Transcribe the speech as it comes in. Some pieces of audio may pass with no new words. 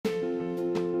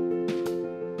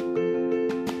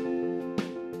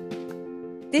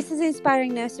This is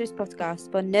Inspiring Nurseries podcast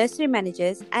for nursery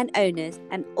managers and owners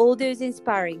and all those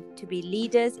inspiring to be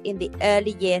leaders in the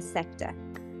early years sector.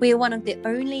 We are one of the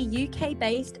only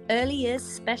UK-based early years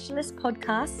specialist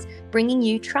podcasts bringing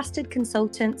you trusted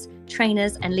consultants,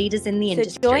 trainers and leaders in the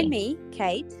industry. So join me,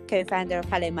 Kate, co-founder of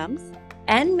Hello Mums.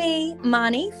 And me,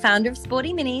 Marnie, founder of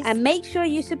Sporty Minis. And make sure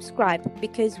you subscribe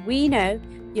because we know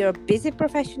you're a busy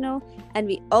professional and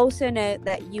we also know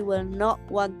that you will not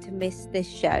want to miss this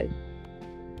show.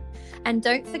 And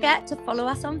don't forget to follow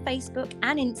us on Facebook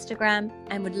and Instagram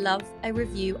and would love a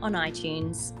review on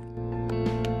iTunes.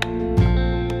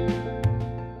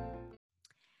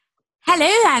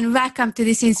 Hello and welcome to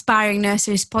this Inspiring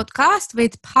Nurseries podcast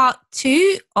with part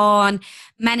 2 on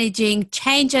managing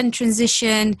change and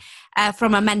transition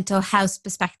from a mental health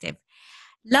perspective.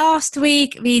 Last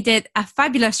week, we did a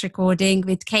fabulous recording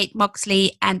with Kate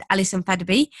Moxley and Alison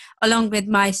Federby, along with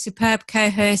my superb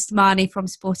co-host Marnie from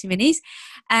Sporty Minis.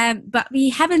 But we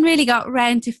haven't really got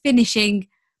around to finishing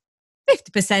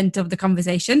 50% of the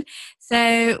conversation.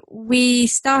 So we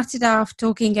started off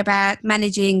talking about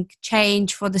managing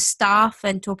change for the staff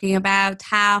and talking about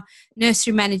how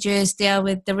nursery managers deal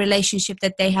with the relationship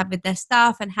that they have with their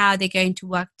staff and how they're going to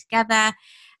work together,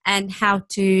 and how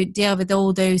to deal with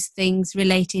all those things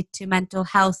related to mental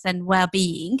health and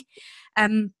well-being.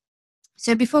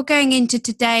 So before going into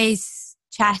today's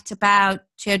chat about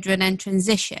children and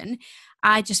transition,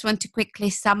 I just want to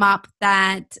quickly sum up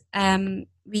that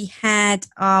we had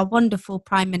our wonderful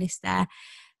Prime Minister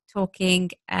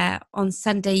talking on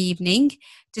Sunday evening.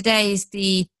 Today is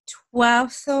the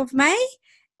 12th of May.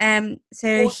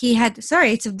 So he had,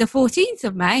 it's the 14th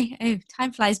of May. Oh,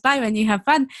 time flies by when you have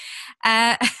fun.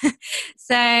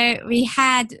 So we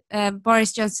had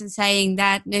Boris Johnson saying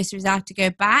that nurseries are to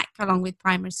go back along with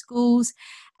primary schools.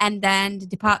 And then the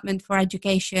Department for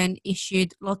Education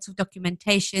issued lots of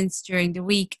documentations during the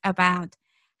week about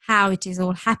how it is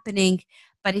all happening.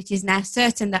 But it is now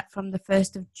certain that from the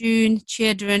 1st of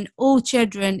June, all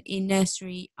children in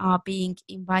nursery are being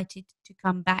invited to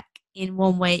come back in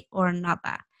one way or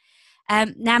another.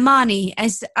 Now, Marnie,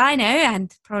 as I know,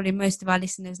 and probably most of our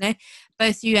listeners know,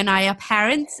 both you and I are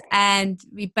parents, and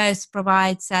we both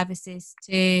provide services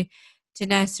to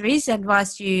nurseries. And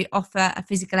whilst you offer a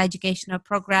physical educational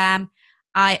program,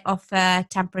 I offer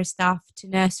temporary staff to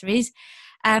nurseries.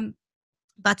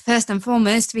 But first and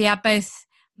foremost, we are both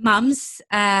mums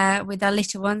with our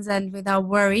little ones and with our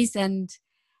worries and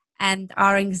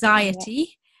our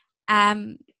anxiety.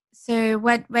 So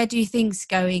where do you think's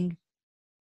going?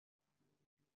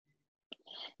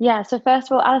 Yeah, so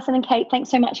first of all, Alison and Kate, thanks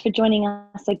so much for joining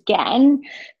us again.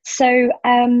 So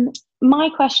my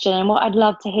question and what I'd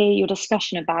love to hear your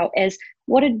discussion about is,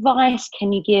 what advice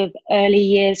can you give early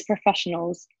years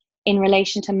professionals in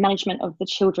relation to management of the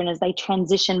children as they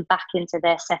transition back into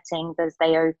their settings as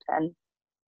they open?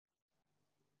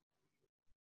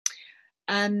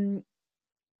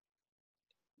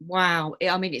 Wow,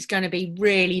 I mean, it's going to be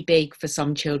really big for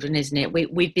some children, isn't it?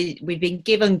 We've been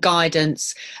given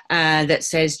guidance that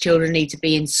says children need to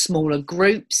be in smaller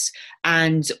groups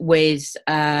and with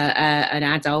an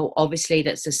adult, obviously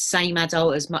that's the same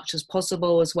adult as much as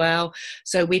possible as well.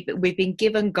 So we've been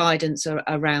given guidance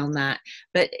around that.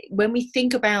 But when we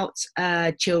think about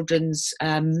children's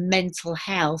mental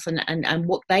health and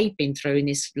what they've been through in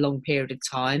this long period of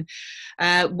time,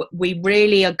 we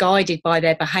really are guided by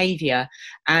their behaviour.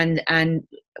 And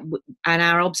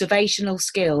our observational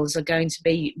skills are going to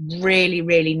be really,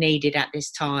 really needed at this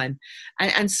time,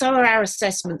 and so are our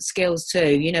assessment skills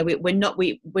too. You know, we're not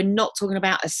talking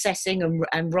about assessing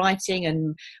and writing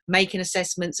and making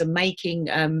assessments and making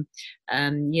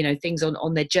things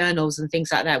on their journals and things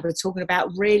like that. We're talking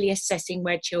about really assessing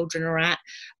where children are at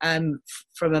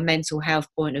from a mental health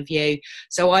point of view.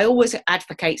 So I always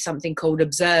advocate something called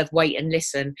observe, wait and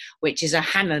listen, which is a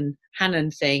Hanen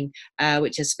thing,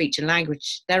 which is a speech and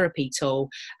language therapy tool,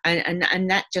 and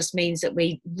that just means that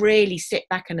we really sit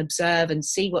back and observe and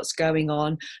see what's going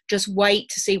on, just wait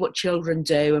to see what children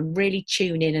do and really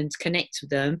tune in and connect with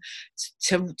them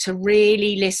to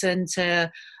really listen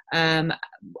to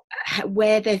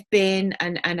where they've been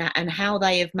and how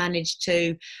they have managed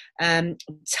to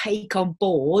take on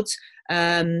board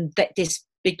that this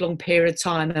big long period of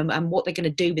time and what they're going to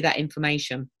do with that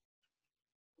information.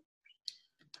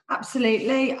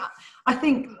 Absolutely. I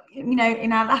think, in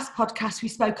our last podcast, we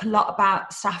spoke a lot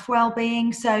about staff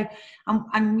wellbeing. So,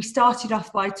 and we started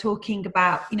off by talking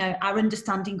about, our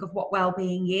understanding of what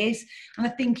wellbeing is. And I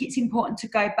think it's important to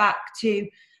go back to,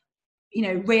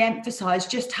 re-emphasize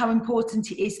just how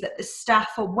important it is that the staff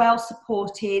are well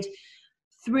supported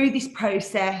through this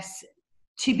process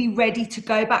to be ready to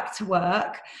go back to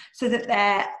work, so that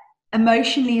they're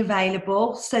emotionally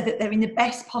available, so that they're in the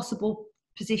best possible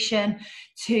position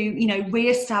to, you know,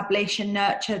 re-establish and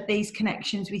nurture these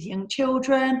connections with young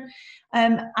children.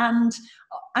 And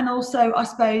also, I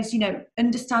suppose, you know,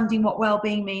 understanding what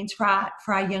well-being means for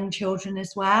our young children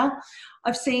as well.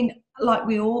 I've seen, like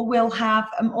we all will have,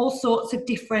 all sorts of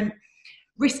different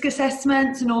risk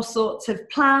assessments and all sorts of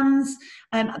plans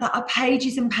that are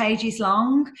pages and pages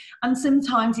long, and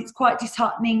sometimes it's quite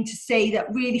disheartening to see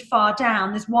that really far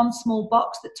down there's one small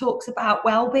box that talks about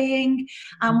well-being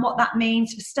and what that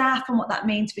means for staff and what that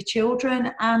means for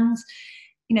children. And,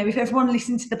 you know, if everyone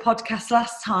listened to the podcast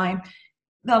last time,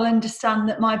 they'll understand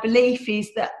that my belief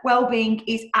is that well-being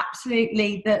is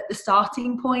absolutely the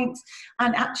starting point,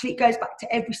 and actually it goes back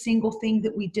to every single thing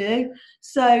that we do.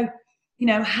 So, you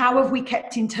know, how have we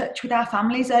kept in touch with our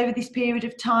families over this period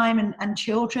of time, and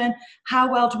children?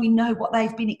 How well do we know what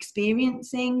they've been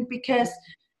experiencing? Because,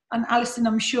 and Alison,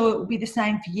 I'm sure it will be the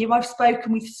same for you, I've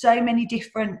spoken with so many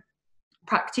different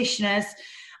practitioners,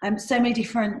 so many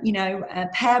different, you know,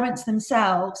 parents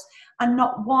themselves, and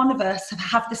not one of us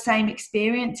have the same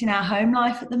experience in our home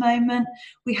life at the moment.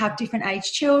 We have different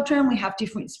age children, we have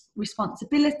different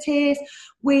responsibilities,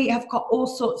 we have got all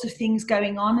sorts of things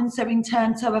going on, and so in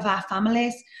turn, so have our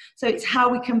families. So it's how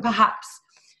we can perhaps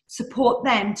support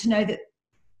them to know that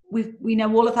we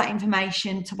know all of that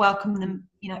information to welcome them,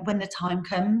 you know, when the time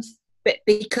comes. But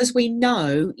because we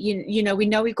know, you know, we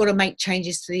know we've got to make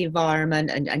changes to the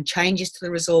environment and changes to the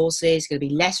resources. There's going to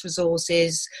be less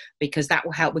resources because that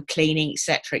will help with cleaning,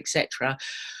 etc., etc.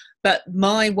 But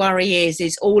my worry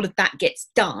is all of that gets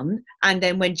done, and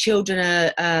then when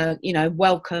children are, you know,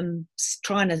 welcome,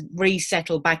 trying to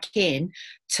resettle back in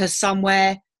to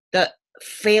somewhere that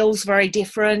feels very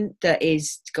different, that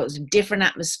is got some different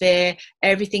atmosphere,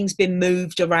 everything's been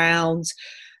moved around.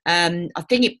 I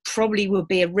think it probably would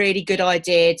be a really good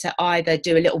idea to either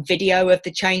do a little video of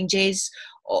the changes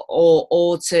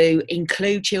or to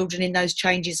include children in those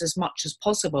changes as much as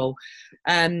possible.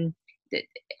 I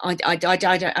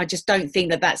just don't think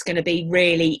that that's going to be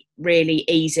really, really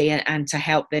easy and to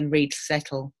help them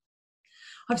resettle.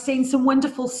 I've seen some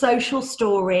wonderful social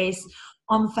stories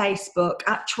on Facebook,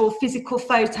 actual physical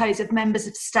photos of members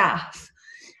of staff,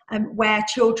 where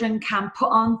children can put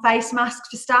on face masks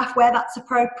for staff where that's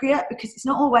appropriate, because it's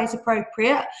not always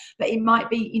appropriate, but it might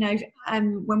be, you know,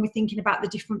 when we're thinking about the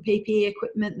different PPE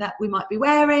equipment that we might be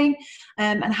wearing,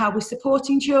 and how we're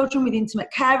supporting children with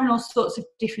intimate care and all sorts of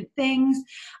different things.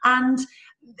 And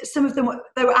some of them,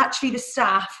 they were actually the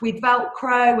staff with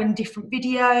Velcro and different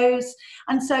videos.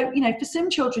 And so, you know, for some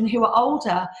children who are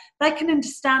older, they can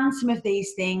understand some of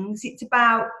these things. It's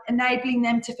about enabling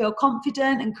them to feel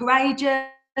confident and courageous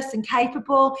and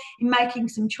capable in making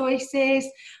some choices.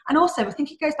 And also, I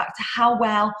think it goes back to how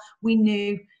well we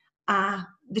knew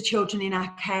the children in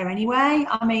our care anyway.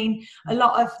 I mean, a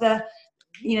lot of the,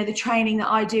 you know, the training that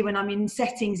I do when I'm in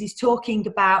settings is talking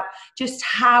about just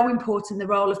how important the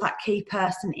role of that key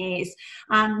person is.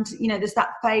 And, you know, there's that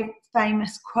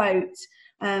famous quote,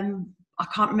 I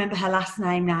can't remember her last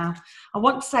name now. I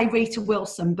want to say Rita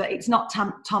Wilson, but it's not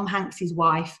Tom Hanks's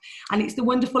wife. And it's the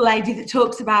wonderful lady that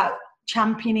talks about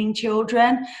championing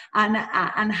children and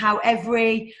how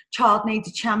every child needs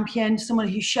a champion, someone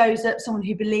who shows up, someone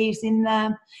who believes in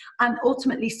them, and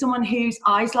ultimately someone whose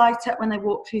eyes light up when they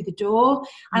walk through the door.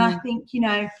 And I think, you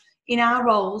know, in our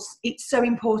roles, it's so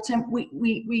important.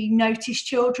 We notice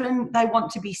children, they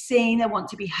want to be seen, they want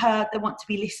to be heard, they want to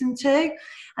be listened to.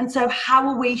 And so how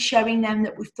are we showing them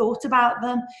that we've thought about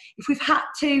them? If we've had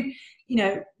to, you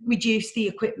know, reduce the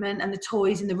equipment and the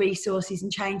toys and the resources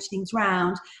and change things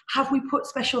around, have we put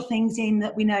special things in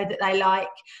that we know that they like?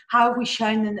 How have we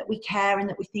shown them that we care and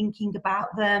that we're thinking about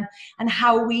them? And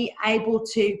how are we able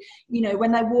to, you know,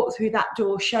 when they walk through that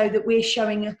door, show that we're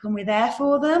showing up and we're there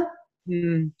for them?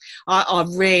 I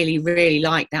really, really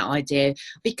like that idea,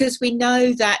 because we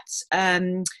know that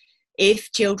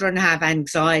if children have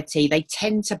anxiety, they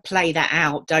tend to play that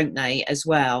out, don't they, as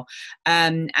well?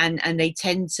 And they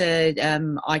tend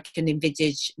to, I can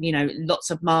envisage, you know, lots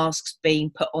of masks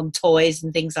being put on toys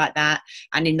and things like that,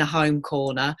 and in the home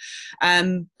corner.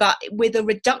 But with a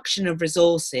reduction of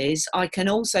resources, I can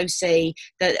also see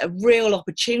that a real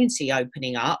opportunity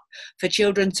opening up for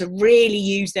children to really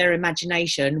use their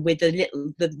imagination with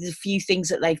the few things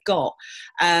that they've got.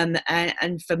 And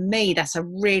for me, that's a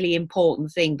really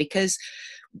important thing, because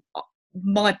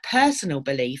my personal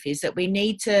belief is that we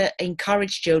need to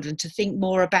encourage children to think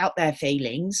more about their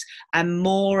feelings and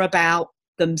more about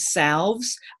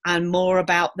themselves and more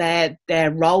about their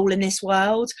role in this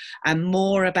world, and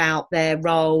more about their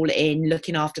role in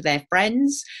looking after their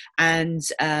friends, and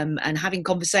having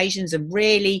conversations, and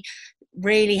really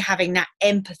having that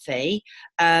empathy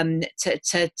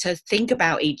to think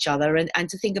about each other, and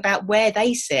to think about where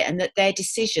they sit, and that their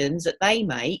decisions that they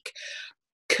make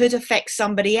could affect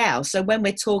somebody else. So when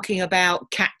we're talking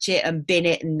about catch it and bin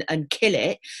it and kill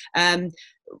it,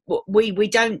 we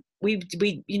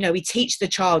teach the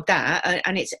child that,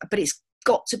 but it's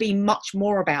got to be much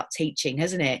more about teaching,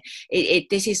 hasn't it?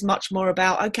 This is much more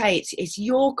about, okay, it's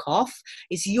your cough,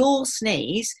 it's your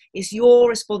sneeze, it's your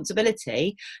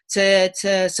responsibility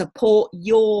to support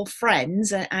your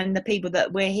friends and the people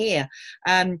that we're here,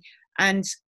 and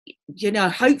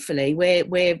hopefully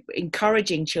we're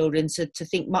encouraging children to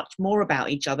think much more about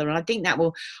each other, and I think that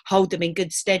will hold them in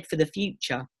good stead for the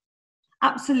future.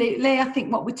 Absolutely. I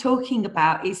think what we're talking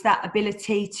about is that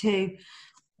ability to,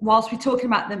 whilst we're talking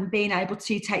about them being able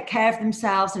to take care of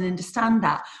themselves and understand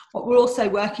that, what we're also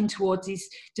working towards is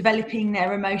developing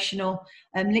their emotional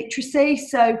literacy.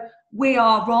 So we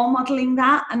are role modelling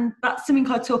that, and that's something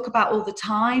I talk about all the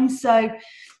time. So,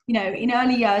 in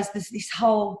early years, there's this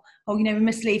whole, we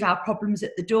must leave our problems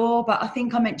at the door. But I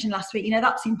think I mentioned last week,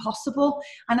 that's impossible.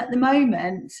 And at the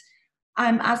moment,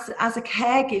 as a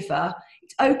caregiver,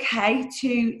 it's okay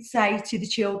to say to the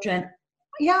children,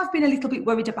 yeah, I've been a little bit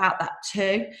worried about that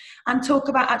too, and talk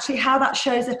about actually how that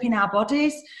shows up in our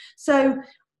bodies. So,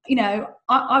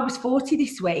 I was 40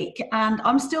 this week, and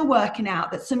I'm still working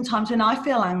out that sometimes when I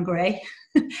feel angry,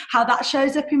 how that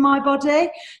shows up in my body.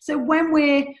 So when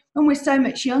we're so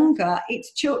much younger,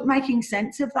 it's making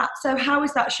sense of that. So how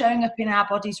is that showing up in our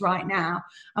bodies right now?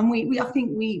 And I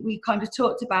think we kind of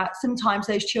talked about sometimes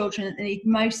those children that need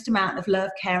most amount of love,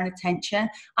 care and attention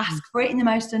ask for it in the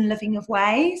most unloving of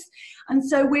ways. And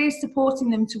so we're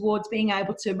supporting them towards being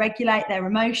able to regulate their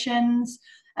emotions,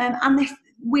 and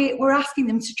we're asking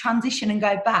them to transition and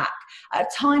go back at a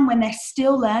time when they're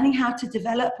still learning how to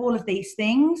develop all of these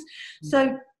things.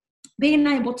 So being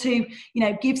able to,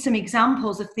 give some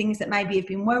examples of things that maybe have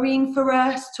been worrying for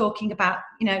us, talking about,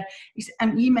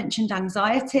 and you mentioned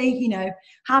anxiety,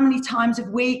 how many times have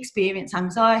we experienced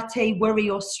anxiety, worry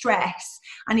or stress,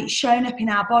 and it's shown up in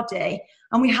our body,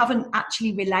 and we haven't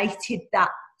actually related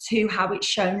that to how it's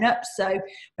shown up. So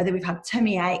whether we've had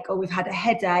tummy ache, or we've had a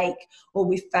headache, or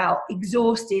we felt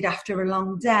exhausted after a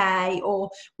long day, or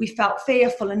we felt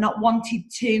fearful and not wanted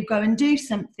to go and do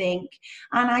something.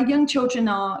 And our young children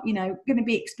are, going to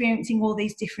be experiencing all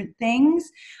these different things.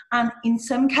 And in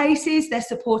some cases, they're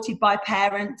supported by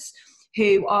parents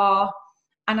who are,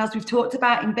 and as we've talked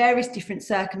about, in various different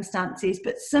circumstances,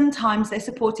 but sometimes they're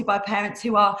supported by parents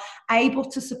who are able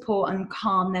to support and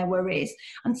calm their worries.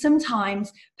 And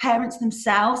sometimes parents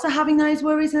themselves are having those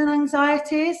worries and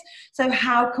anxieties. So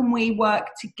how can we work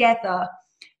together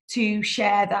to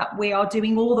share that we are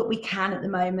doing all that we can at the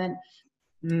moment?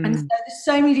 And so there's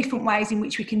so many different ways in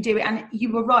which we can do it. And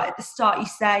you were right at the start, you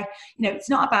say, it's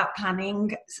not about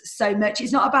planning so much,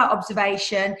 it's not about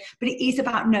observation, but it is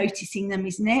about noticing them,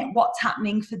 isn't it? What's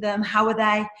happening for them? How are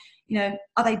they,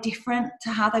 are they different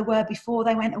to how they were before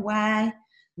they went away?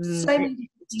 So many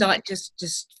it's like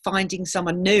just finding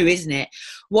someone new, isn't it?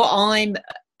 What I'm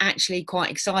actually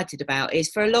quite excited about is,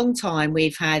 for a long time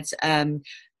we've had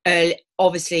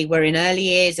obviously we're in early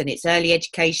years, and it's early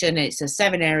education, and it's the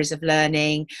 7 areas of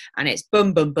learning, and it's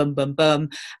boom, boom, boom, boom, boom.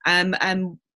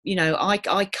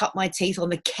 I cut my teeth on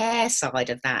the care side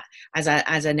of that as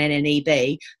an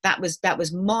NNEB. That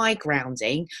was my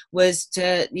grounding, was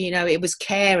to, it was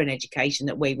care and education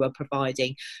that we were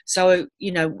providing. So,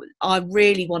 I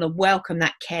really want to welcome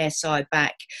that care side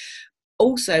back.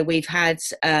 Also, we've had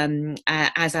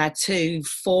as our two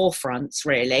forefronts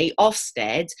really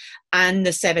Ofsted and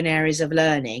the 7 areas of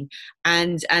learning,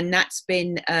 and that's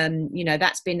been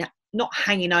that's been not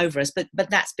hanging over us, but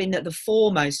that's been at the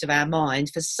foremost of our mind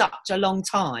for such a long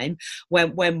time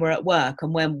when we're at work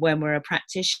and when we're a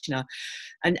practitioner.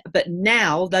 But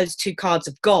now those two cards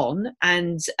have gone,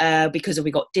 and because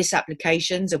we got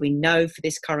disapplications, and we know for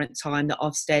this current time that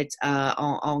Ofsted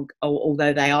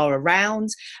although they are around,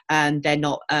 they're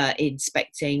not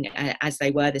inspecting as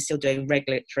they were. They're still doing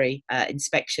regulatory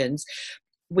inspections.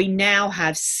 We now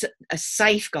have a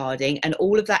safeguarding and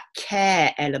all of that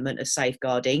care element of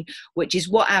safeguarding, which is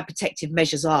what our protective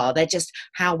measures are. They're just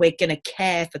how we're going to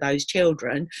care for those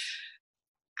children.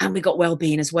 And we've got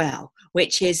wellbeing as well,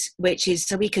 which is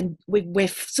so we're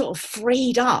sort of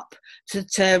freed up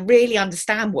to really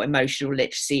understand what emotional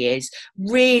literacy is,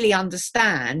 really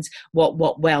understand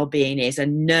what wellbeing is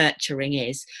and nurturing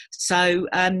is. So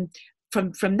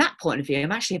from that point of view,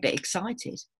 I'm actually a bit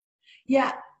excited.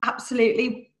 Yeah,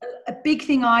 absolutely. A big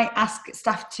thing I ask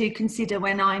staff to consider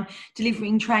when I'm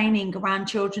delivering training around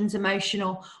children's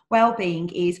emotional well-being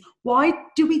is, why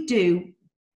do we do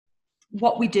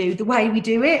what we do the way we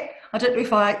do it? I don't know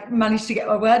if I managed to get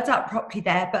my words out properly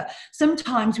there, but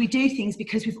sometimes we do things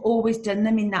because we've always done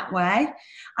them in that way.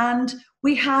 And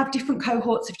we have different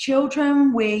cohorts of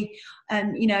children. We,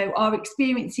 are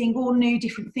experiencing all new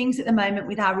different things at the moment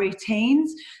with our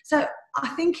routines. So I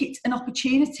think it's an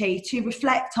opportunity to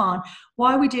reflect on,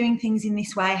 why we're doing things in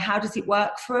this way. How does it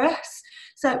work for us?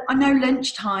 So I know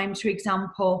lunch times, for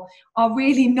example, are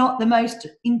really not the most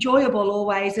enjoyable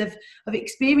always of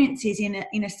experiences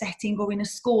in a setting or in a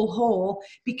school hall,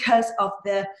 because of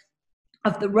the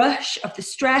rush, of the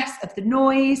stress, of the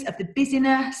noise, of the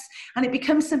busyness, and it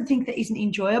becomes something that isn't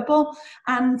enjoyable.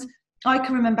 And I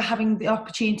can remember having the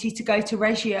opportunity to go to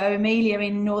Reggio Emilia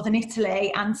in northern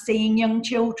Italy and seeing young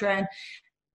children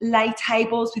lay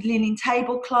tables with linen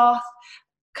tablecloth,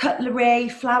 cutlery,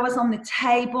 flowers on the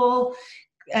table,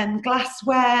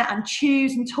 glassware, and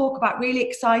choose and talk about really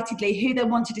excitedly who they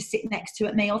wanted to sit next to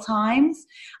at meal times.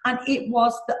 And it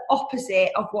was the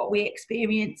opposite of what we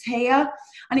experience here.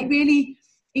 And it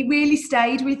really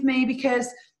stayed with me, because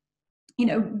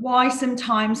why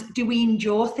sometimes do we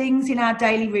endure things in our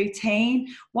daily routine?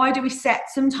 Why do we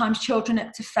set sometimes children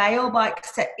up to fail by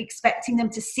expecting them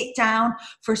to sit down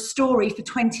for a story for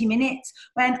 20 minutes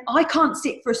when I can't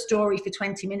sit for a story for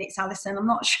 20 minutes, Alison? I'm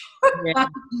not sure about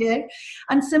you.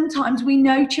 And sometimes we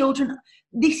know children,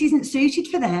 this isn't suited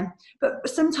for them, but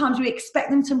sometimes we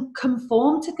expect them to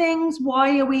conform to things.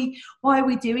 Why are we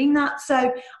doing that?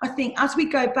 So I think as we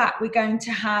go back, we're going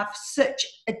to have such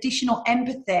additional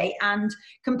empathy and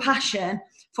compassion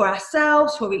for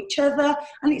ourselves, for each other,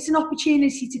 and it's an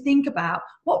opportunity to think about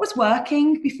what was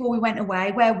working before we went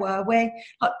away. Where were we?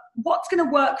 Like, what's going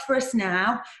to work for us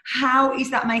now? How is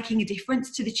that making a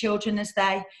difference to the children as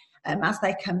they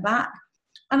come back?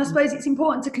 And I suppose it's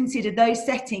important to consider those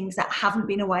settings that haven't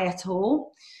been away at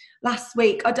all. Last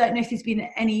week, I don't know if there's been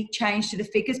any change to the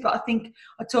figures, but I think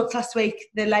I talked last week,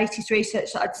 the latest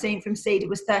research that I'd seen from CEDA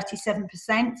was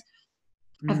 37%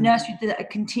 of nurseries that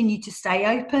continue to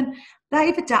stay open.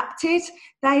 They've adapted.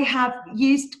 They have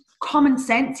used common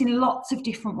sense in lots of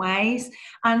different ways,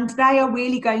 and they are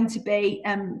really going to be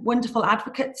wonderful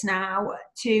advocates now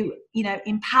to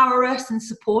empower us and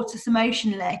support us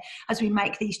emotionally as we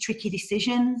make these tricky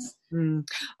decisions.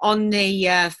 On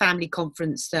the family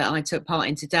conference that I took part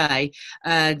in today,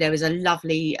 there was a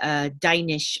lovely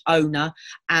Danish owner,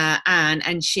 Anne,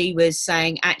 and she was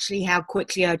saying actually how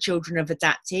quickly her children have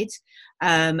adapted.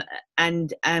 I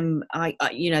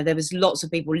there was lots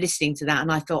of people listening to that,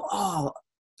 and I thought, oh,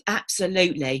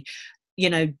 absolutely,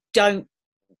 don't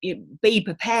be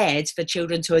prepared for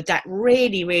children to adapt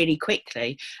really, really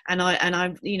quickly. And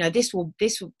I this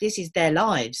is their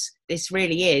lives. This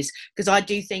really is, because I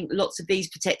do think lots of these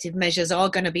protective measures are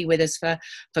going to be with us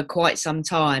for quite some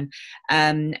time,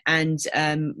 and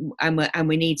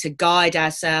we need to guide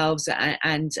ourselves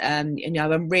and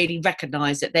really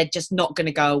recognise that they're just not going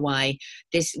to go away.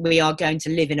 We are going to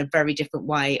live in a very different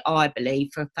way, I believe,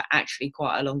 for actually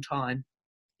quite a long time.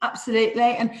 Absolutely.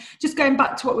 And just going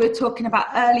back to what we were talking about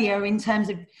earlier in terms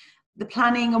of the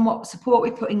planning and what support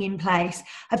we're putting in place,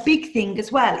 a big thing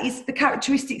as well is the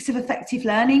characteristics of effective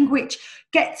learning, which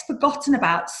gets forgotten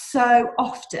about so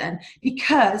often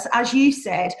because, as you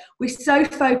said, we're so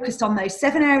focused on those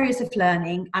 7 areas of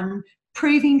learning and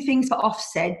proving things for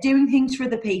Ofsted, doing things for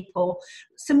other people,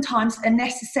 sometimes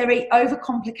unnecessary,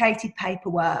 overcomplicated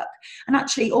paperwork. And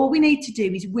actually all we need to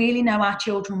do is really know our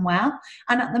children well.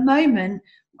 And at the moment,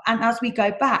 and as we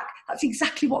go back, that's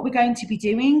exactly what we're going to be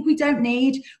doing. We don't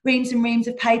need reams and reams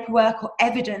of paperwork or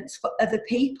evidence for other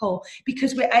people,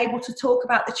 because we're able to talk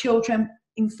about the children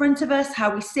in front of us,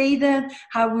 how we see them,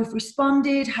 how we've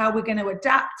responded, how we're going to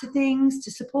adapt to things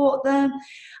to support them.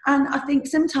 And I think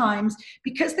sometimes,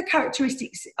 because the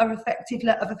characteristics of effective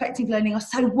learning are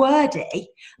so wordy,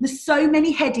 there's so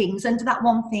many headings under that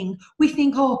one thing, we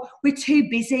think, oh, we're too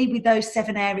busy with those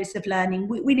 7 areas of learning.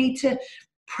 We need to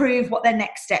prove what their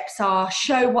next steps are,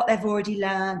 show what they've already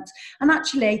learned. And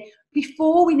actually,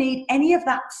 before we need any of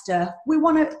that stuff, we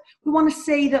want to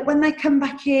see that when they come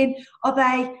back in, are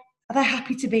they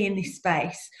happy to be in this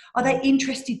space? Are they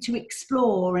interested to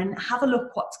explore and have a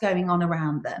look what's going on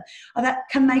around them?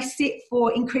 Can they sit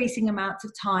for increasing amounts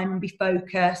of time and be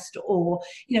focused? Or,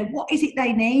 what is it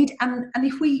they need? And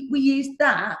if we use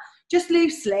that just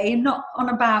loosely, not on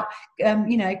about,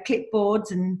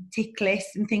 clipboards and tick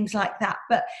lists and things like that,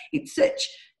 but it's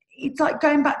like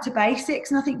going back to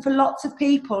basics. And I think for lots of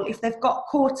people, if they've got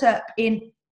caught up in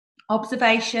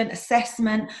observation,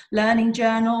 assessment, learning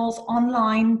journals,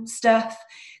 online stuff.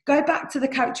 Go back to the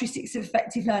characteristics of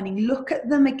effective learning, look at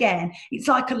them again. It's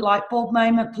like a light bulb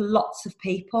moment for lots of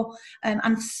people,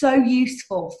 and so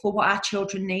useful for what our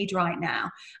children need right now,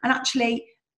 and actually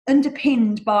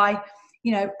underpinned by,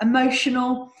 you know,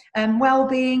 emotional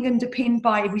well-being, underpinned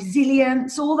by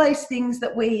resilience, all those things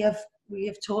that we have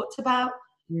talked about.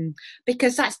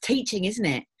 Because that's teaching, isn't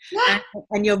it? Yeah.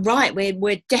 And you're right,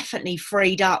 we're definitely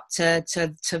freed up to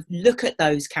look at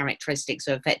those characteristics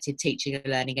of effective teaching and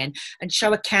learning and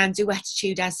show a can-do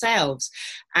attitude ourselves,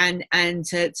 and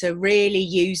to really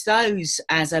use those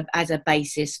as a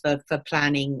basis for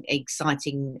planning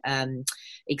exciting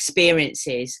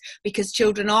experiences, because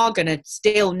children are going to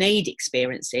still need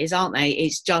experiences, aren't they?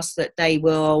 It's just that they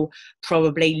will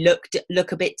probably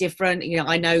look a bit different. You know,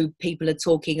 I know people are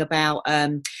talking about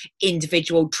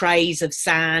individual trays of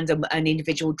sand and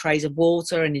individual trays of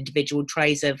water and individual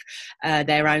trays of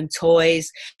their own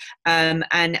toys, and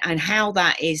how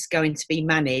that is going to be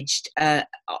managed.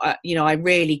 You know, I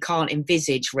really can't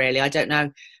envisage, really. I don't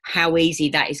know how easy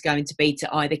that is going to be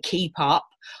to either keep up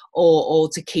or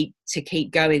to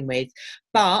keep going with.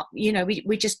 But, you know,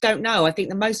 we just don't know. I think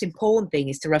the most important thing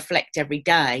is to reflect every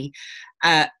day,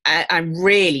 and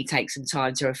really take some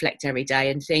time to reflect every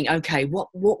day and think, okay, what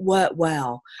worked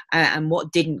well and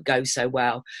what didn't go so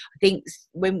well. I think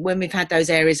when we've had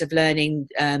those areas of learning,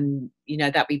 you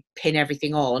know, that we pin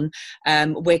everything on,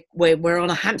 we're on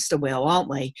a hamster wheel, aren't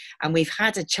we? And we've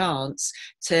had a chance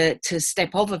to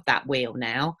step off of that wheel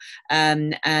now,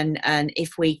 and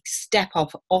if we step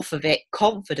off of it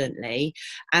confidently,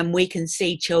 and we can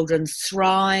see children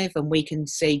thrive, and we can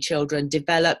see children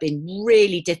develop in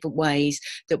really different ways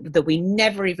that we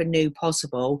never even knew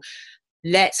possible.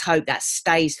 Let's hope that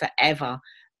stays forever,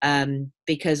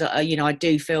 because you know, I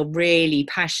do feel really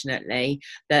passionately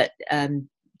that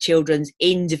children's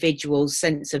individual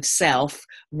sense of self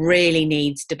really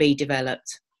needs to be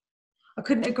developed. I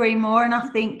couldn't agree more, and I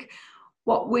think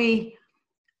what we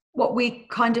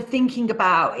kind of thinking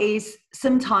about is,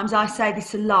 sometimes I say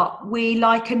this a lot, we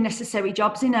like unnecessary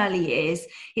jobs in early years.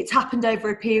 It's happened over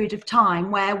a period of time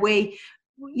where we're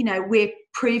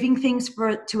proving things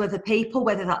to other people,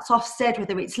 whether that's Ofsted,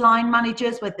 whether it's line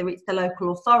managers, whether it's the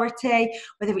local authority,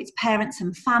 whether it's parents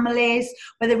and families,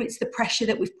 whether it's the pressure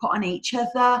that we've put on each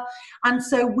other. And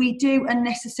so we do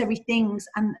unnecessary things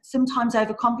and sometimes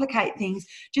overcomplicate things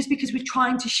just because we're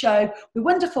trying to show we're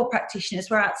wonderful practitioners,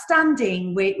 we're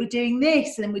outstanding, we're doing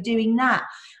this and we're doing that.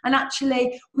 And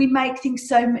actually we make things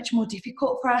so much more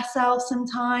difficult for ourselves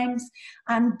sometimes.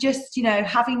 And just, you know,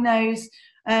 having those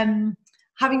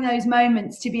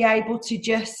moments to be able to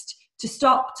just to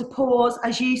stop, to pause,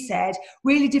 as you said,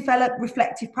 really develop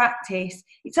reflective practice.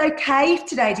 It's okay if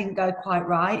today didn't go quite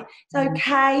right. It's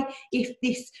okay if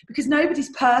this, because nobody's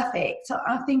perfect. So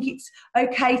I think it's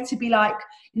okay to be like,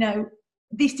 you know,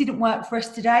 this didn't work for us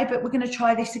today, but we're going to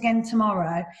try this again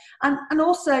tomorrow. And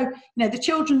also, you know, the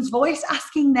children's voice,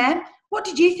 asking them, what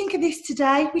did you think of this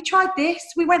today? We tried this,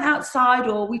 we went outside,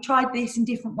 or we tried this in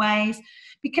different ways.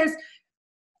 Because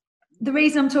the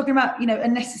reason I'm talking about, you know,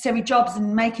 unnecessary jobs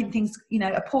and making things, you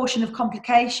know, a portion of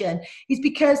complication is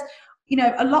because, you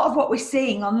know, a lot of what we're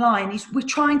seeing online is we're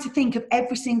trying to think of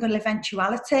every single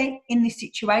eventuality in this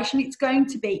situation. It's going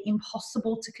to be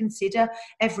impossible to consider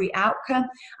every outcome.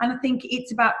 And I think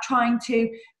it's about trying to,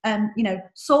 you know,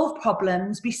 solve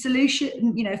problems, be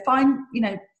solution, you know, find, you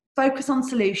know, focus on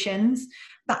solutions,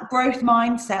 that growth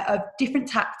mindset of different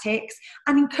tactics,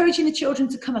 and encouraging the children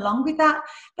to come along with that.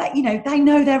 That, you know, they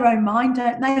know their own mind,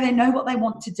 don't they? They know what they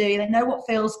want to do. They know what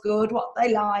feels good, what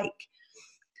they like.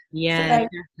 Yeah, so,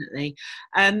 definitely.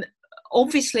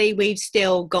 Obviously, we've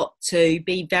still got to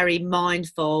be very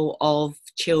mindful of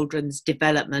children's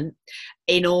development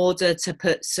in order to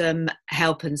put some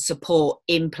help and support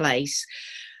in place.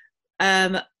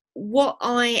 What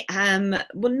I am,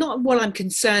 well, not what I'm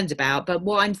concerned about, but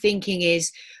what I'm thinking is,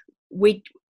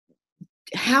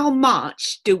 how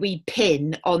much do we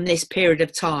pin on this period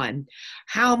of time?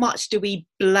 How much do we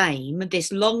blame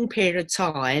this long period of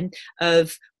time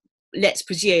of, let's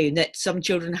presume that some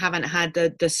children haven't had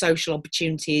the social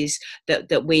opportunities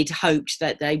that we'd hoped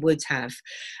that they would have.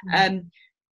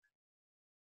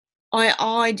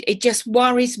 It just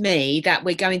worries me that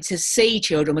we're going to see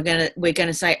children, we're going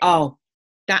to say, oh,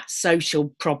 that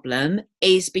social problem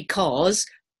is because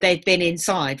they've been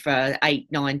inside for 8,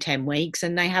 9, 10 weeks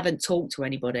and they haven't talked to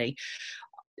anybody.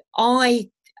 I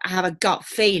have a gut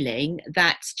feeling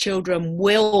that children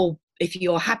will if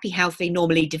you're happy, healthy,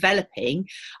 normally developing,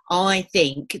 I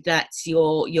think that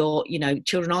your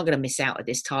children aren't going to miss out at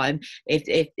this time.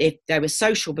 If they were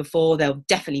social before, they'll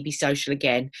definitely be social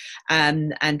again,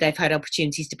 and they've had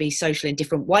opportunities to be social in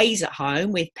different ways at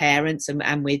home with parents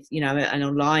and with and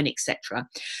online, etc.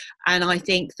 And I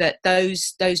think that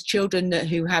those children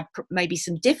who have maybe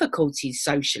some difficulties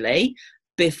socially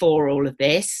before all of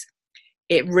this,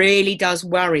 it really does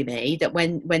worry me that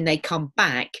when they come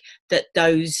back, that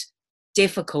those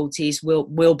difficulties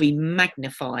will be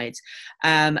magnified,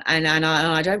 and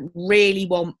I don't really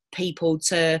want people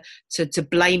to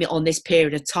blame it on this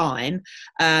period of time,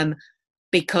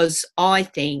 because I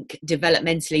think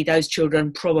developmentally those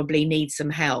children probably need some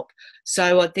help.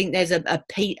 So I think there's a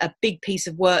big piece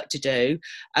of work to do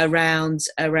around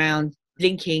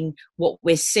linking what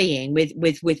we're seeing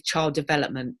with child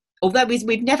development. Although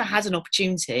we've never had an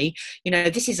opportunity,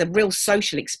 this is a real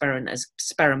social experiment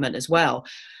as well.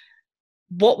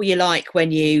 What were you like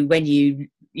when you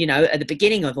at the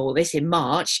beginning of all this in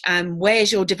March, and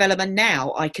where's your development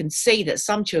now? I can see that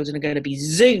some children are going to be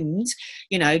zoomed.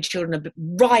 Children are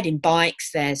riding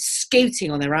bikes, they're scooting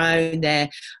on their own, they're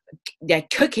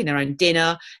cooking their own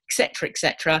dinner,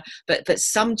 etc. But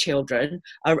some children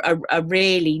are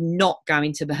really not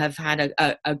going to have had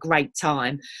a great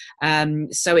time.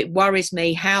 So it worries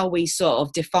me how we sort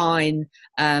of define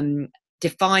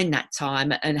that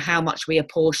time and how much we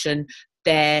apportion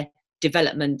their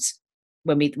development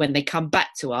when they come back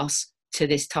to us to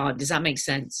this time. Does that make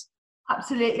sense?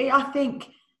 Absolutely. I think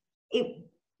it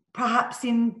perhaps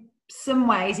in some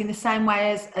ways, in the same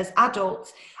way as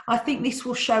adults, I think this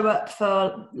will show up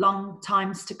for long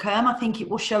times to come. I think it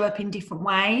will show up in different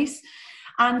ways.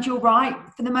 And you're right,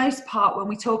 for the most part, when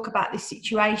we talk about this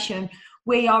situation,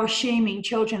 we are assuming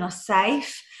children are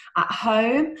safe at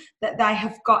home, that they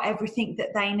have got everything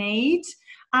that they need.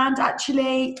 And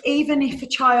actually, even if a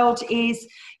child is,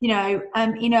 in a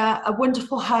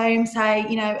wonderful home, say,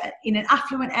 in an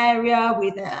affluent area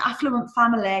with an affluent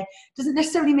family, doesn't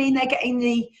necessarily mean they're getting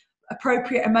the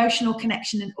appropriate emotional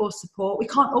connection or support. We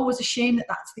can't always assume that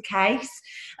that's the case.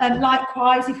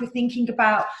 Likewise, if we're thinking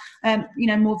about,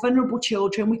 more vulnerable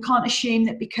children, we can't assume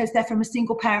that because they're from a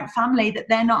single parent family that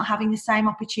they're not having the same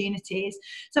opportunities.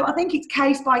 So I think it's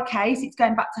case by case. It's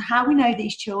going back to how we know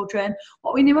these children,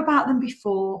 what we knew about them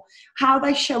before, how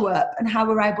they show up and how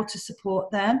we're able to support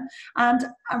them, and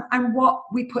what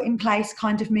we put in place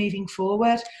kind of moving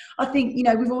forward. I think,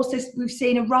 we've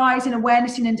seen a rise in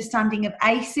awareness and understanding of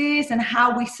ACEs and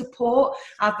how we support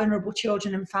our vulnerable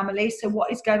children and families. So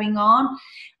what is going on?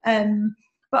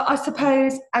 But I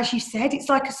suppose, as you said, it's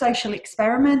like a social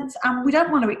experiment, and we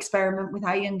don't want to experiment with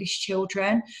our youngest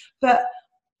children, but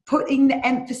putting the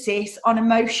emphasis on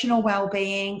emotional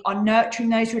well-being, on nurturing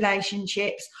those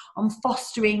relationships, on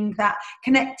fostering that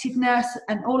connectiveness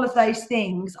and all of those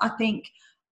things. I think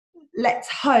let's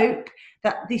hope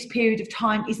that this period of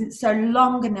time isn't so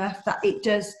long enough that it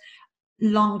does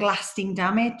long-lasting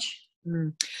damage.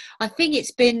 I think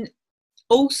it's been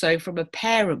also from a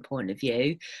parent point of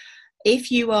view,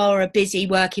 if you are a busy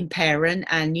working parent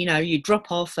and you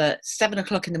drop off at 7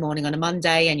 o'clock in the morning on a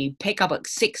Monday and you pick up at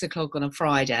 6 o'clock on a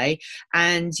Friday,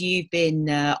 and you've been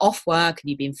off work and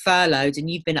you've been furloughed and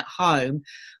you've been at home,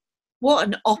 what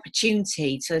an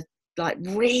opportunity to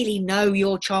really know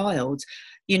your child.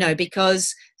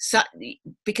 Because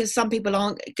some people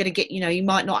aren't going to get, you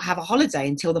might not have a holiday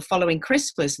until the following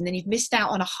Christmas, and then you've missed out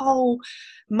on a whole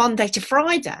Monday to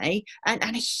Friday and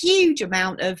a huge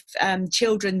amount of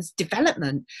children's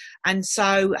development. And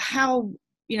so hopefully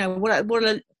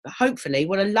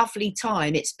what a lovely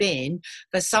time it's been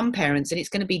for some parents, and it's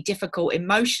going to be difficult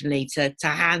emotionally to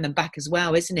hand them back as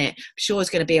well, isn't it? I'm sure there's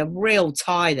going to be a real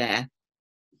tie there.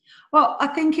 Well, I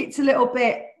think it's a little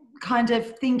bit kind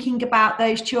of thinking about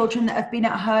those children that have been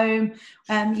at home,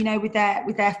 with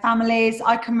their families.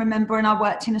 I can remember when I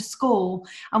worked in a school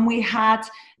and we had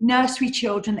nursery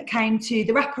children that came to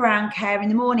the wraparound care in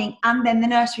the morning and then the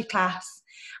nursery class.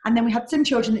 And then we had some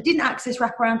children that didn't access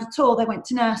wraparound at all. They went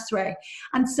to nursery.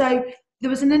 And so there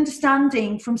was an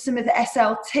understanding from some of the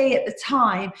SLT at the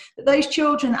time that those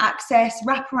children that access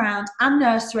wraparound and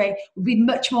nursery would be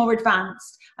much more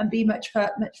advanced and be much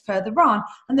further on.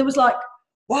 And there was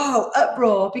wow,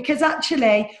 uproar, because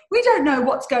actually we don't know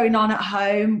what's going on at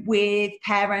home with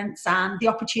parents and the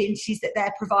opportunities that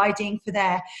they're providing for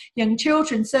their young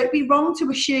children. So it'd be wrong to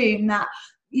assume that,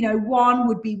 one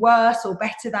would be worse or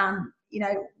better than,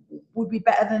 would be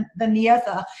better than the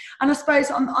other. And I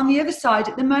suppose on the other side,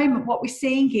 at the moment, what we're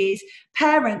seeing is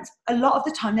parents, a lot of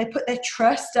the time, they put their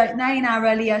trust, don't they, in our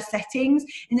earlier settings,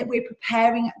 in that we're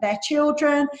preparing their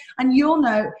children. And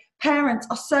parents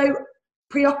are so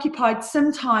preoccupied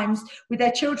sometimes with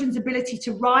their children's ability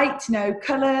to write,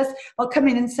 colours. They'll come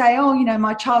in and say, oh,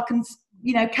 my child can,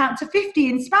 count to 50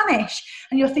 in Spanish.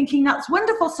 And you're thinking, that's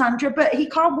wonderful, Sandra, but he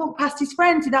can't walk past his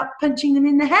friends without punching them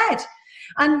in the head.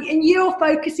 And you're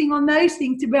focusing on those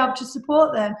things to be able to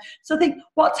support them. So I think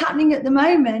what's happening at the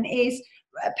moment is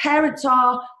parents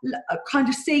are kind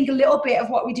of seeing a little bit of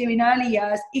what we do in early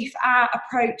years. If our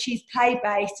approach is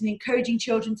play-based and encouraging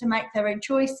children to make their own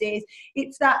choices,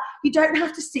 it's that you don't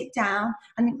have to sit down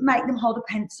and make them hold a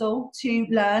pencil to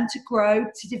learn, to grow,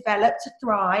 to develop, to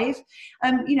thrive.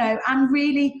 And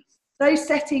really those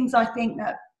settings, I think,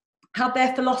 that have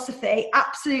their philosophy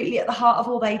absolutely at the heart of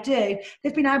all they do.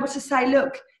 They've been able to say,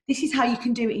 look, this is how you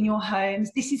can do it in your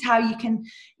homes. This is how you can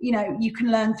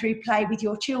learn through play with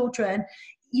your children.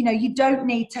 You don't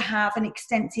need to have an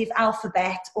extensive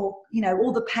alphabet or,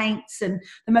 all the paints and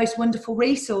the most wonderful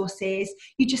resources.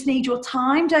 You just need your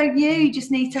time, don't you? You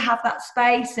just need to have that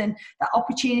space and that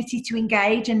opportunity to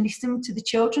engage and listen to the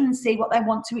children and see what they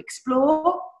want to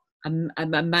explore.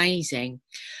 Amazing.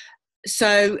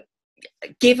 So,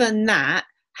 given that,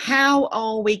 how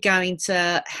are we going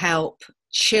to help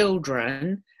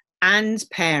children and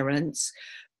parents,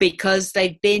 because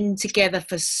they've been together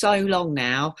for so long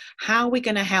now? How are we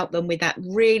going to help them with that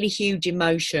really huge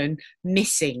emotion,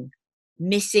 missing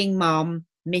mum,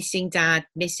 missing dad,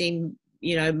 missing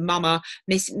mama,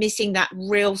 missing that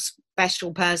real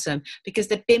special person, because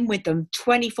they've been with them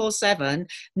 24/7,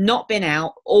 not been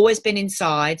out, always been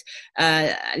inside,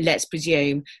 let's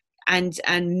presume. And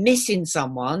missing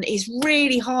someone is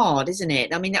really hard, isn't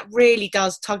it? I mean, that really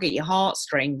does tug at your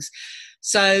heartstrings.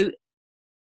 So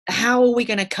how are we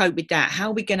going to cope with that?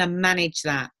 How are we going to manage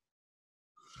that?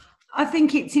 I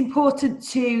think it's important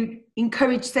to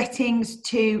encourage settings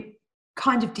to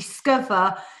kind of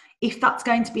discover if that's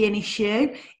going to be an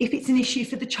issue, if it's an issue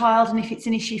for the child and if it's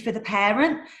an issue for the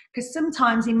parent. Because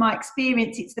sometimes, in my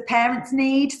experience, it's the parent's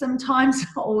need, sometimes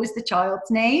not always the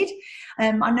child's need.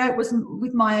 I know it was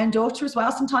with my own daughter as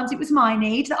well. Sometimes it was my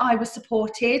need that I was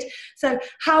supported. So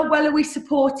how well are we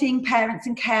supporting parents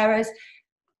and carers,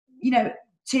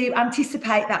 to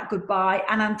anticipate that goodbye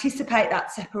and anticipate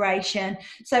that separation?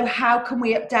 So how can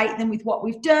we update them with what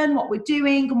we've done, what we're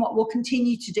doing, and what we'll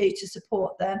continue to do to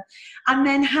support them? And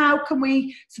then how can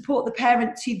we support the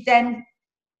parent to then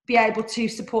be able to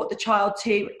support the child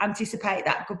to anticipate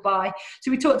that goodbye?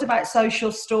 So we talked about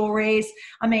social stories.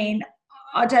 I mean,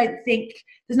 I don't think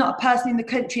there's not a person in the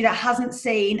country that hasn't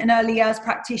seen an early years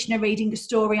practitioner reading a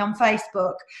story on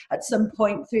Facebook at some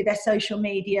point through their social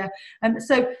media.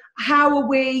 So how are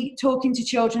we talking to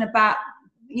children about,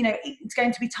 it's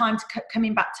going to be time to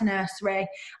coming back to nursery?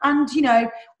 And,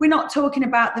 we're not talking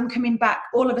about them coming back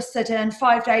all of a sudden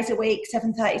 5 days a week,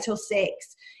 7:30 till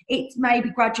 6. It's maybe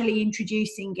gradually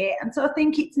introducing it. And so I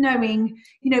think it's knowing,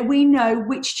 we know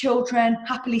which children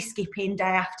happily skip in day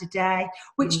after day,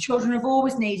 which children have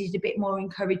always needed a bit more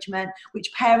encouragement, which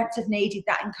parents have needed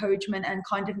that encouragement and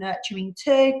kind of nurturing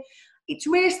too. It's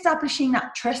re-establishing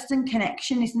that trust and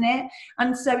connection, isn't it?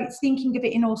 And so it's thinking of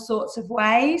it in all sorts of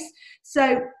ways.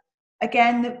 So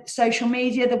again, the social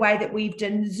media, the way that we've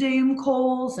done Zoom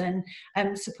calls and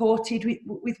supported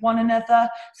with one another.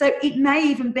 So it may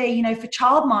even be, for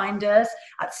childminders,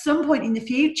 at some point in the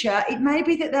future, it may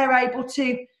be that they're able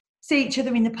to see each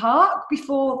other in the park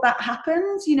before that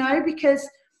happens, because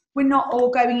we're not all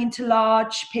going into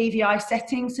large PVI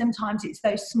settings. Sometimes it's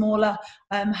those smaller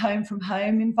home from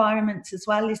home environments as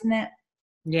well, isn't it?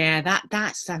 Yeah,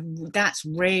 that's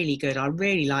really good. I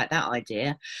really like that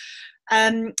idea.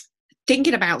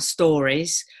 Thinking about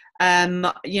stories, I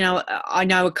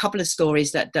know a couple of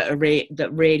stories that are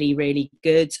really, really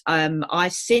good.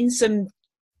 I've seen some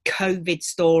COVID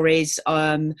stories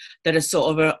that are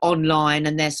sort of online,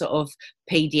 and they're sort of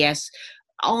PDFs.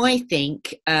 I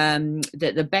think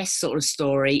that the best sort of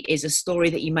story is a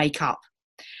story that you make up.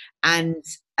 And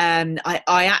I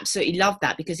absolutely love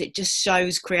that, because it just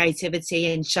shows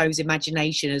creativity and shows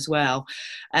imagination as well.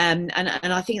 And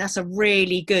I think that's a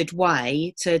really good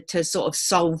way to sort of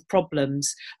solve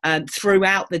problems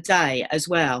throughout the day as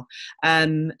well.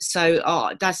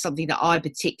 So that's something that I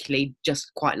particularly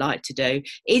just quite like to do.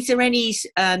 Is there any,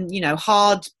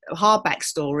 hardback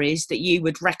stories that you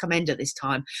would recommend at this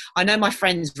time? I know my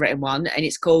friend's written one, and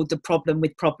it's called The Problem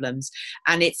with Problems,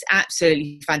 and it's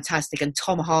absolutely fantastic. And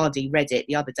Tom Hardy read it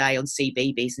the other day on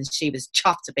CBeebies, and she was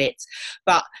chuffed a bit.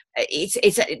 But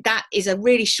that is a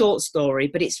really short story,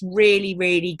 but it's really,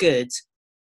 really good.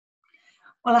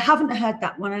 Well, I haven't heard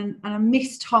that one, and I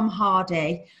miss Tom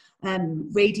Hardy.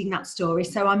 reading that story.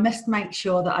 So I must make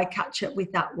sure that I catch up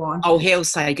with that one. Oh, he'll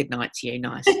say goodnight to you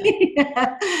nicely.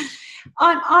 Yeah.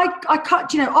 I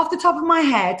can't, off the top of my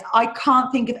head, I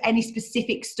can't think of any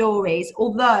specific stories.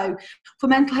 Although for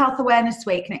Mental Health Awareness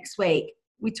Week next week,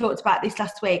 we talked about this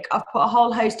last week, I've put a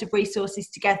whole host of resources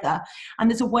together, and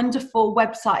there's a wonderful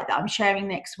website that I'm sharing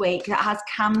next week that has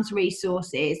CAMHS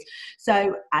resources.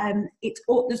 So it's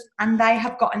all, and they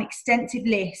have got an extensive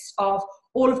list of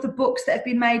all of the books that have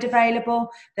been made available.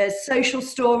 There's social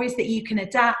stories that you can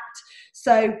adapt.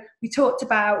 So we talked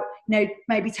about,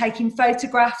 maybe taking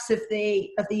photographs of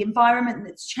the environment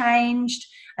that's changed,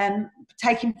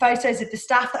 taking photos of the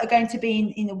staff that are going to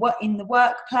be in the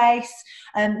workplace,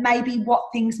 maybe what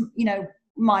things,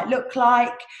 might look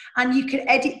like. And you could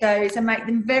edit those and make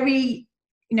them very,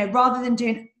 rather than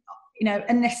doing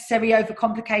unnecessary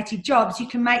overcomplicated jobs, you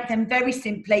can make them very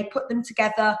simply, put them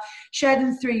together, share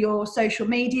them through your social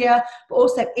media, but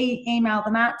also email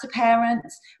them out to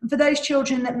parents. And for those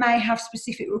children that may have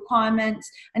specific requirements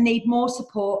and need more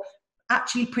support,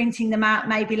 actually printing them out,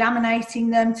 maybe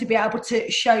laminating them to be able to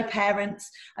show parents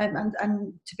and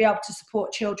to be able to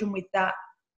support children with that.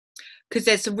 Because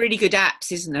there's some really good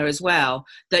apps, isn't there, as well,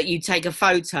 that you take a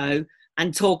photo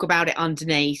and talk about it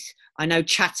underneath. I know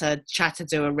Chatter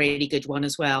do a really good one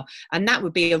as well, and that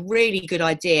would be a really good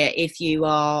idea if you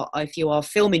are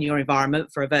filming your environment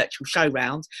for a virtual show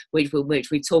round, which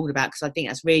we talked about, because I think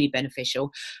that's really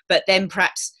beneficial. But then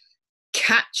perhaps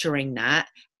capturing that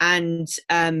and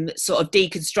sort of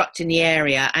deconstructing the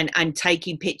area and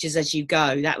taking pictures as you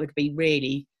go, that would be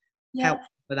really helpful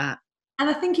for that. And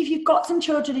I think if you've got some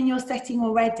children in your setting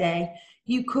already,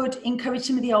 you could encourage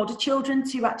some of the older children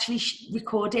to actually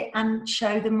record it and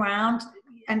show them around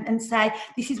and say,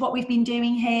 this is what we've been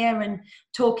doing here, and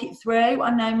talk it through.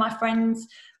 I know my friend's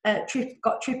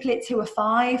got triplets who are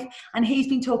 5, and he's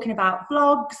been talking about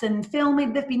vlogs and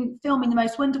filming. They've been filming the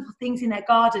most wonderful things in their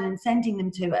garden and sending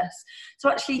them to us. So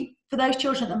actually, for those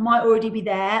children that might already be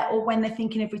there, or when they're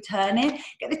thinking of returning,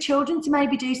 get the children to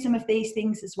maybe do some of these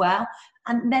things as well.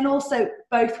 And then also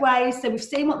both ways. So we've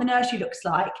seen what the nursery looks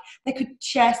like. They could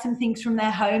share some things from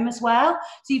their home as well.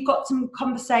 So you've got some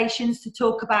conversations to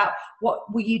talk about,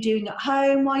 what were you doing at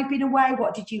home while you've been away?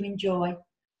 What did you enjoy?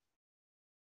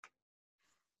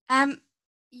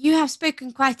 You have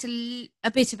spoken quite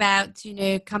a bit about,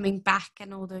 coming back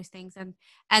and all those things,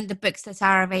 and the books that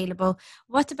are available.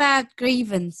 What about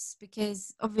grievance?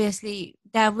 Because obviously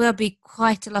there will be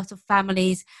quite a lot of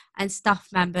families and staff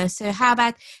members. So how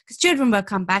about, because children will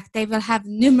come back, they will have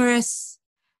numerous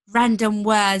random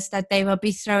words that they will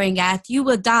be throwing at. You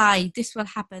will die, this will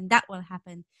happen, that will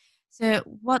happen. So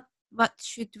what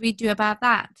should we do about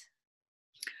that?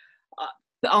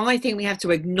 I think we have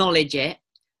to acknowledge it,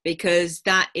 because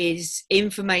that is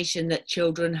information that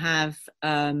children have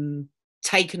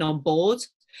taken on board,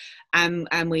 and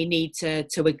we need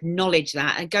to acknowledge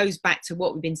that. It goes back to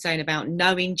what we've been saying about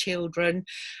knowing children,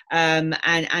 and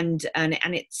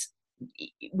it's,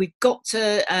 we've got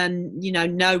to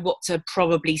know what to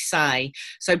probably say.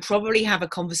 So probably have a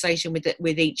conversation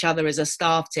with each other as a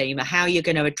staff team, how you're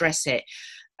going to address it.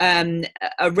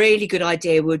 A really good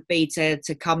idea would be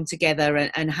to come together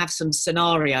and have some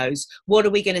scenarios. What are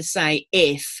we going to say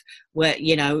if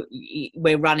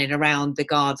we're running around the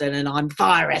garden and I'm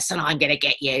virus and I'm going to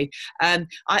get you?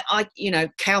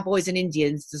 Cowboys and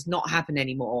Indians does not happen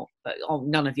anymore. But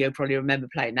none of you probably remember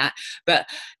playing that. But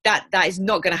that is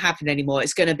not going to happen anymore.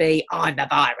 It's going to be, I'm the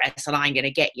virus and I'm going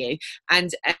to get you.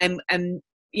 And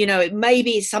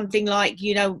maybe it's something like,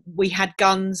 we had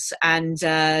guns and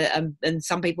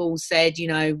some people said,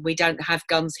 we don't have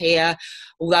guns here.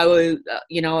 Although,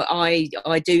 I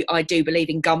do believe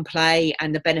in gunplay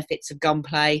and the benefits of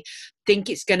gunplay. Think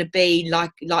it's going to be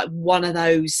like one of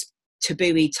those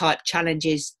taboo type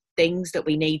challenges, things that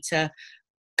we need to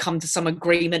come to some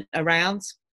agreement around.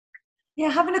 Yeah,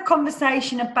 having a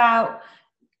conversation about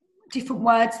different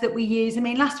words that we use. I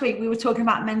mean, last week we were talking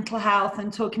about mental health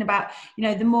and talking about,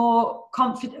 the more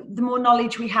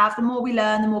knowledge we have, the more we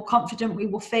learn, the more confident we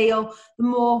will feel, the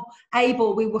more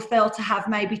able we will feel to have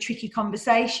maybe tricky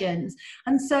conversations.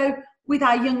 And so with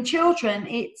our young children,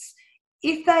 it's,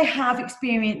 if they have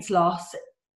experienced loss,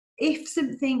 if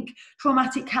something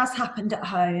traumatic has happened at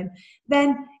home,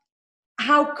 then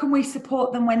how can we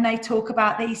support them when they talk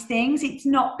about these things? It's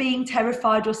not being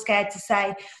terrified or scared to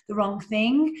say the wrong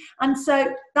thing. And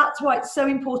so that's why it's so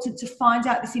important to find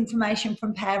out this information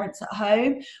from parents at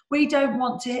home. We don't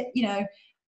want to,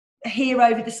 hear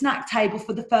over the snack table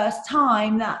for the first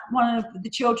time that one of the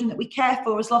children that we care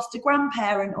for has lost a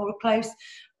grandparent or a close,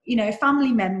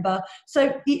 family member.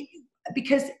 So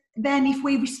because then if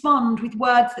we respond with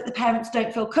words that the parents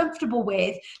don't feel comfortable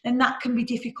with, then that can be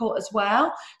difficult as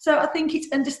well. So I think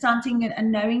it's understanding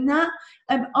and knowing that.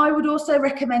 I would also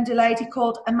recommend a lady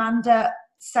called Amanda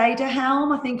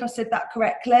Sederhelm. I think I said that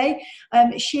correctly.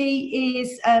 She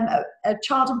is a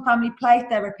child and family play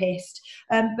therapist,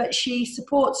 but she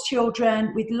supports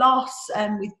children with loss,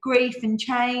 with grief and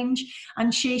change,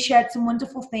 and she shared some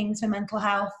wonderful things for mental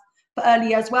health for Early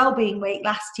Years Wellbeing Week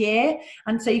last year,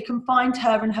 and so you can find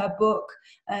her and her book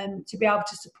to be able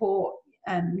to support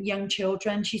young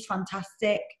children. She's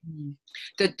fantastic.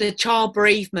 The Child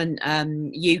Bereavement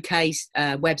UK's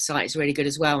website is really good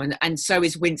as well, and so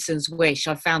is Winston's Wish.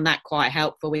 I found that quite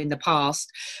helpful in the past.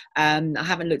 I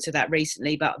haven't looked at that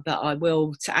recently, but I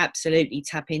will absolutely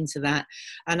tap into that.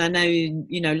 And I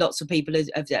know lots of people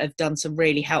have done some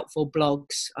really helpful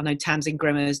blogs. I know Tamsin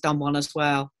Grimmer has done one as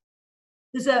well.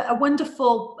 There's a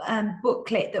wonderful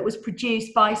booklet that was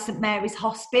produced by St Mary's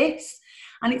Hospice,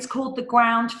 and it's called The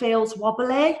Ground Feels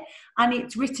Wobbly, and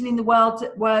it's written in the words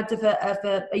of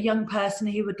a young person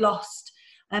who had lost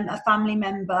a family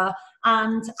member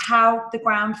and how the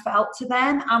ground felt to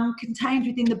them. And contained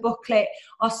within the booklet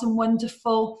are some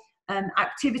wonderful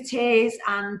activities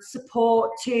and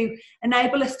support to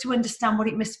enable us to understand what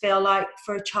it must feel like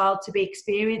for a child to be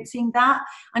experiencing that,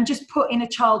 and just put in a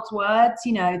child's words,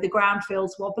 the ground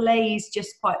feels wobbly is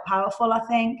just quite powerful, I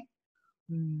think.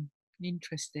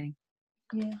 Interesting.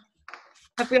 Yeah.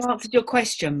 Have we answered your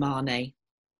question, Marnie?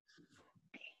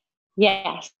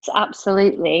 Yes,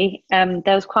 absolutely. There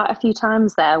was quite a few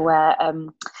times there where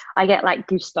I get like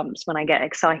goosebumps when I get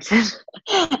excited.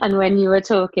 And when you were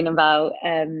talking about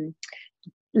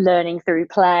learning through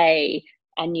play,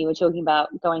 and you were talking about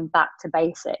going back to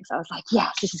basics, I was like,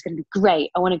 yes, this is going to be great.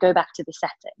 I want to go back to the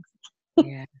settings.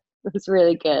 Yeah. It was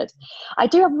really good. I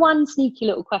do have one sneaky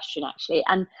little question, actually.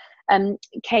 And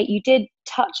Kate, you did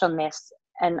touch on this,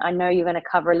 and I know you're going to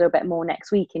cover a little bit more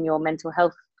next week in your Mental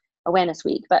Health Awareness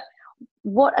Week, but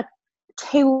what are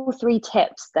 2 or 3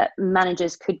 tips that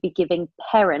managers could be giving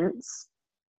parents,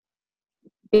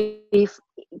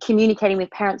 communicating with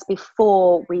parents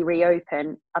before we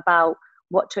reopen about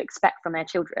what to expect from their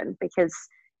children? Because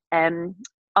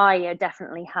I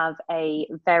definitely have a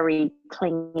very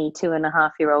clingy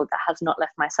 2.5-year-old that has not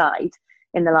left my side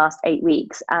in the last 8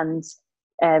 weeks, and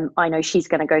I know she's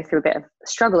going to go through a bit of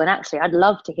struggle. And actually, I'd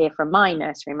love to hear from my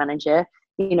nursery manager,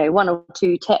 1 or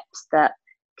 2 tips that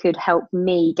could help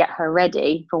me get her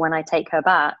ready for when I take her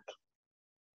back.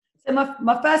 So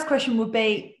my first question would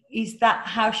be, is that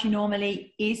how she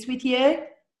normally is with you?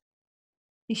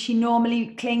 Is she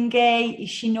normally clingy? Is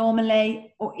she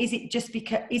normally, or is it just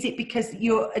because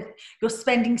you're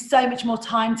spending so much more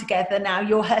time together now?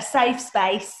 You're her safe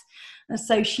space, and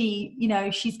so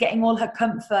she's getting all her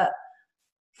comfort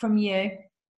from you.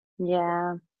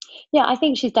 Yeah, I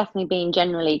think she's definitely been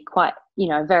generally quite,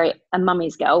 a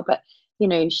mummy's girl, but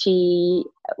she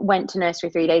went to nursery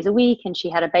 3 days a week, and she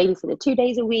had a babysitter 2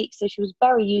 days a week, so she was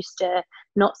very used to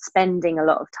not spending a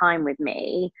lot of time with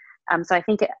me. So I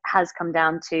think it has come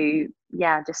down to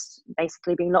just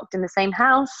basically being locked in the same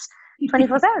house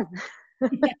 24/7.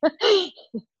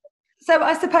 So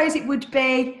I suppose it would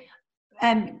be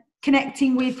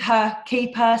connecting with her key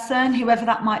person, whoever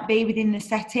that might be within the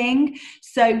setting.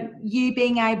 So you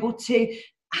being able to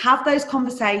have those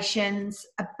conversations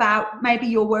about maybe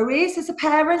your worries as a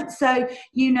parent. So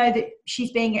that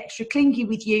she's being extra clingy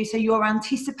with you, so you're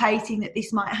anticipating that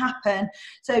this might happen.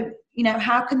 So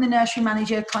how can the nursery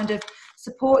manager kind of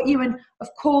support you? And of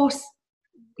course,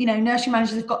 nursery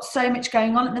managers have got so much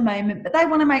going on at the moment, but they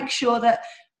want to make sure that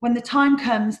when the time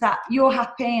comes that you're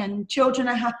happy and children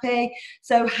are happy.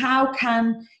 So how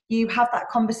can you have that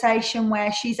conversation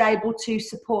where she's able to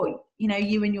support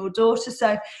you and your daughter?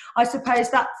 So I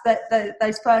suppose that's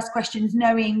those first questions,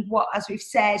 knowing what, as we've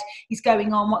said, is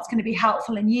going on, what's going to be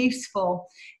helpful and useful.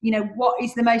 What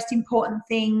is the most important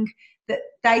thing that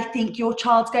they think your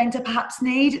child's going to perhaps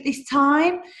need at this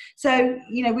time? So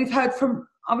we've heard from,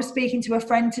 I was speaking to a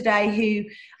friend today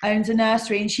who owns a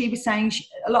nursery, and she was saying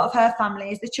a lot of her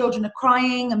family is the children are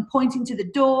crying and pointing to the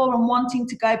door and wanting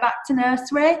to go back to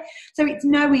nursery. So it's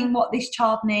knowing what this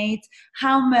child needs,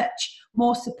 how much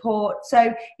more support.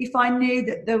 So if I knew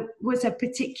that there was a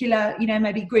particular,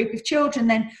 maybe group of children,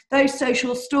 then those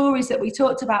social stories that we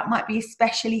talked about might be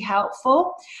especially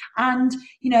helpful. And,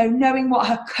 knowing what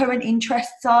her current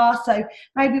interests are. So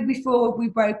maybe before we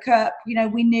broke up,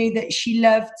 we knew that she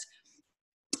loved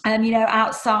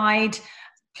outside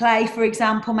play, for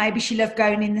example, maybe she loved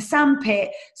going in the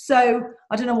sandpit. So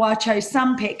I don't know why I chose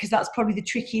sandpit, because that's probably the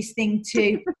trickiest thing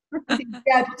to be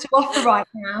able to offer right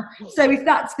now. So if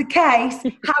that's the case,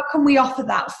 how can we offer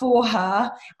that for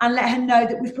her and let her know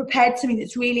that we've prepared something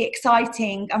that's really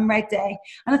exciting and ready?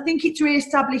 And I think it's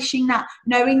re-establishing that,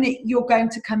 knowing that you're going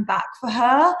to come back for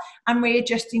her and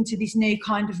readjusting to this new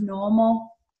kind of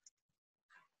normal.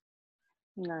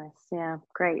 Nice. Yeah,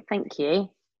 great. Thank you.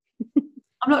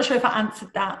 I'm not sure if I answered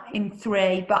that in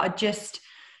 3, but I just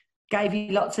gave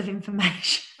you lots of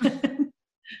information.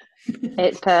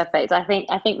 It's perfect. I think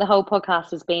the whole podcast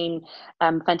has been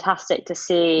fantastic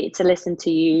to listen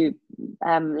to you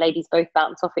ladies both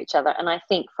bounce off each other. And I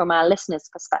think from our listeners'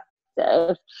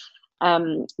 perspective,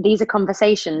 these are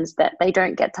conversations that they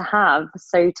don't get to have.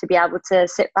 So to be able to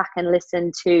sit back and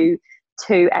listen to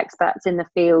two experts in the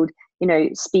field,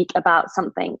 speak about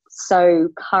something so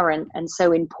current and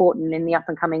so important in the up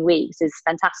and coming weeks is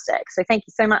fantastic. So thank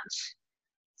you so much.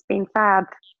 It's been fab.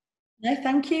 No,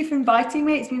 thank you for inviting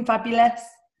me. It's been fabulous.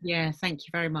 Yeah, thank you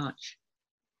very much.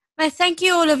 Well, thank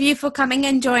you all of you for coming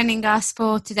and joining us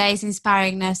for today's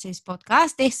Inspiring Nurseries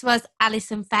podcast. This was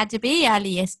Alison Fadderby, early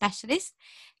years specialist,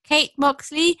 Kate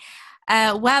Moxley,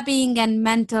 wellbeing and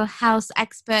mental health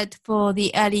expert for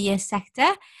the early years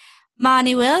sector,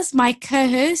 Marnie Wills, my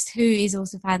co-host, who is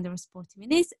also founder of Sporty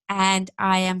Minis, and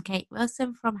I am Kate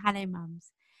Wilson from Hello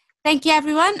Mums. Thank you,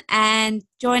 everyone, and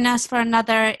join us for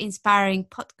another inspiring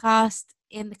podcast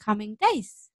in the coming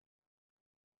days.